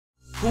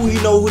Who he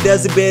know who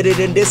does it better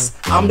than this?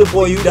 I'm the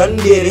boy who done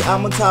did it.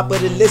 I'm on top of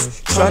the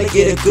list, trying to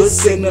get a good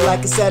signal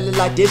like a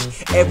satellite dish.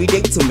 Every day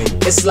to me,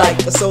 it's like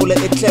a solar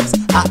eclipse.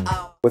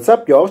 What's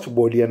up, y'all? It's your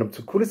boy and I'm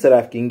cool. It's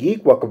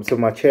s.a.geek. Welcome to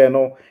my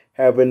channel.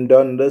 Haven't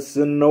done this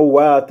in a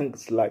while. I think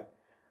it's like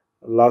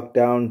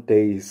lockdown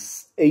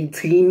days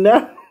 18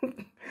 now.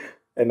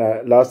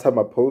 And last time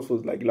I posted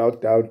was like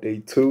lockdown day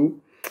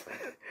 2.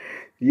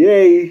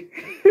 Yay.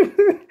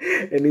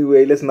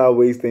 Anyway, let's not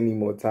waste any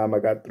more time. I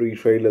got 3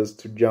 trailers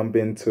to jump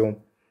into.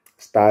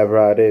 Let's dive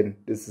right in.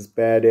 This is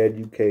Bad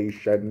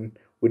Education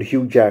with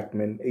Hugh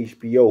Jackman,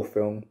 HBO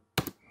film.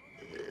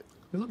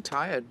 You look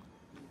tired.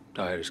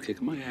 Tired is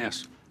kicking my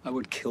ass. I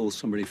would kill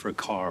somebody for a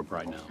carb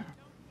right now.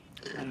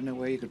 I don't know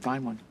where you could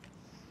find one.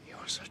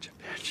 You're such a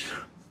bitch.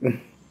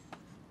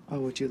 Oh,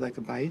 would you like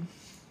a bite?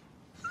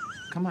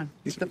 Come on,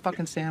 eat the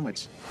fucking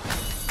sandwich.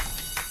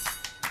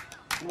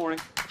 Good morning.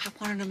 I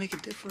wanted to make a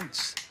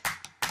difference.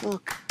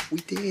 Look, we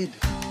did.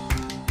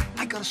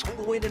 I got us all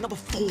the way to number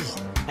 4,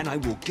 and I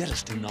will get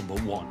us to number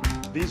 1.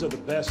 These are the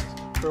best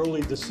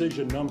early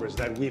decision numbers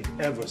that we've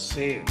ever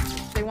seen.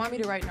 They want me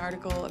to write an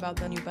article about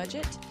the new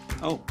budget.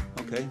 Oh,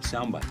 okay.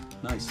 Soundbite.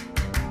 Nice.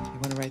 You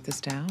want to write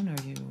this down, or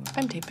you...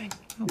 I'm taping.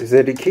 Oh. Is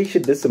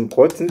education this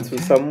important to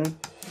some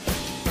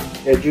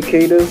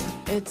educators?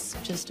 It's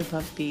just a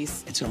puff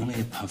piece. It's only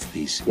a puff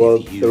piece. Well,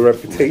 the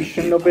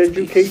reputation of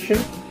education?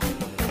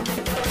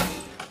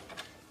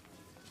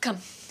 Come.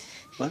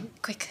 What?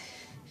 Quick.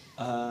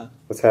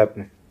 What's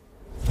happening?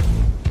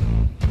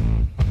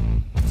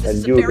 This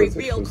is a very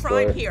real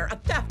crime here, a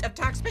theft of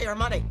taxpayer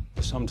money.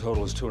 The sum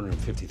total is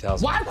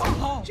 $250,000. What?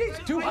 Jeez,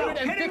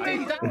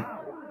 $250,000.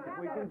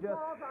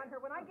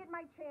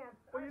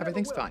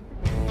 Everything's fine.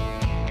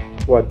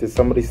 What, did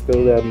somebody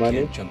steal that money?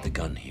 Can't jump the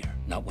gun here.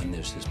 Not when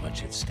there's this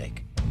much at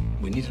stake.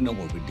 We need to know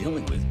what we're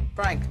dealing with.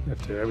 Frank.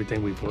 After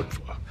everything we've worked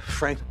for.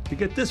 Frank. To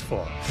get this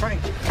far.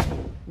 Frank.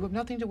 You have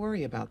nothing to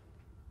worry about.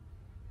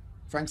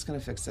 Frank's gonna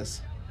fix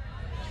this.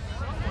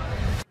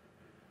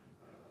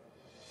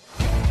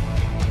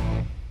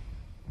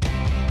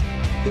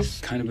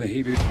 This kind of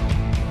behavior,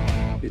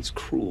 it's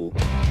cruel.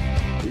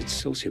 It's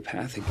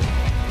sociopathic.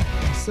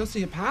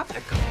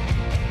 Sociopathic?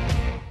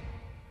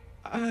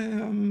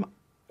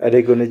 Are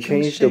they going to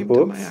change the I'm ashamed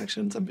books? of my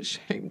actions. I'm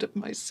ashamed of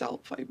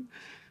myself.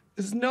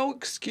 There's no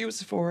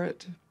excuse for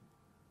it.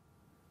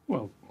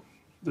 Well,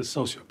 the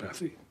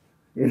sociopathy.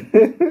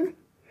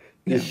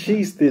 Is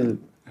she still...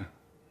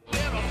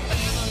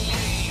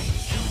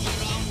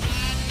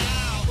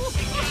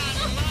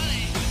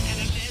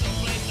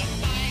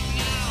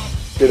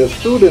 Did a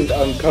student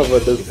uncover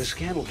If the this?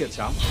 scandal gets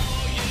out,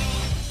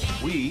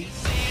 we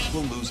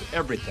will lose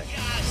everything.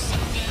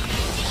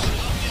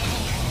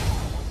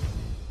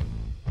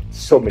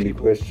 So many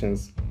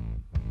questions.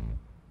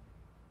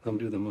 They'll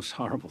do the most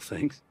horrible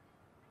things.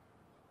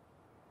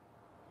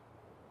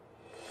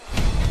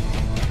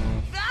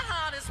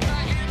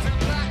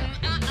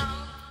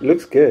 It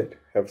looks good.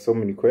 Have so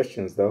many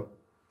questions though.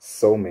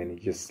 So many,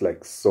 just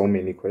like so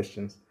many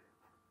questions.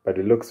 But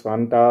it looks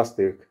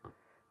fantastic.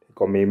 They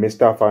call me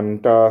Mr.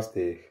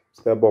 Fantastic,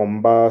 Mr.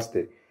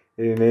 Bombastic.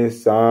 In the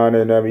sun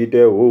and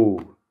everything.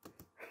 Ooh.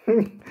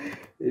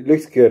 It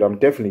looks good. I'm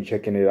definitely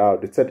checking it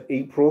out. It's at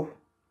April,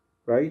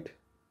 right?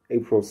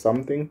 April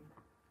something.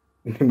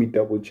 Let me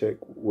double check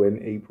when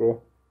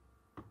April.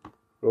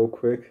 Real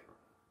quick.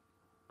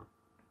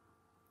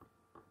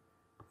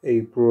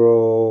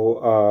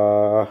 April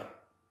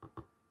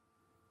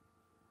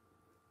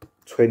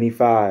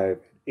 25,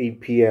 8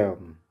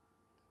 p.m.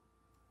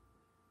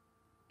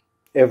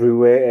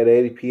 Everywhere at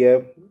 8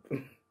 p.m.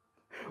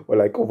 Or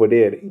like over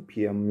there at 8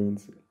 p.m.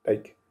 means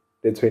like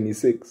the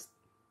 26th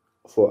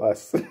for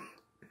us.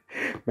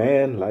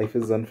 Man, life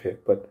is unfair,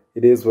 but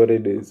it is what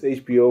it is.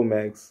 HBO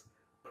Max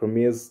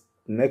premieres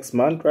next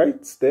month,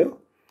 right? Still?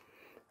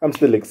 I'm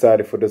still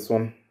excited for this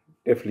one.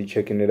 Definitely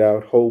checking it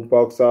out. Whole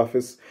box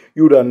office.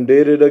 You done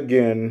did it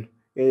again.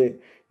 You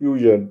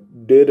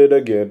just did it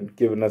again.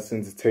 Giving us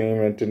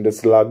entertainment in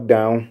this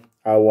lockdown.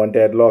 I want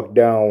that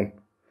lockdown.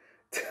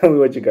 Tell me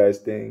what you guys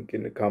think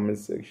in the comment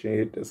section.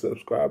 Hit the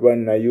subscribe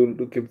button. Are you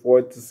looking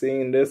forward to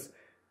seeing this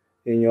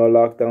in your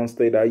lockdown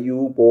state? Are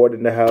you bored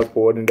in the house?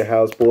 Bored in the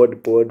house? Bored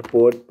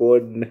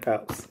in the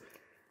house?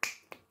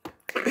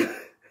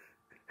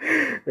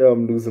 Yeah,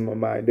 I'm losing my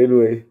mind.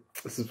 Anyway,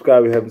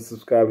 subscribe if you haven't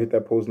subscribed. Hit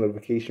that post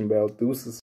notification bell. Deuces.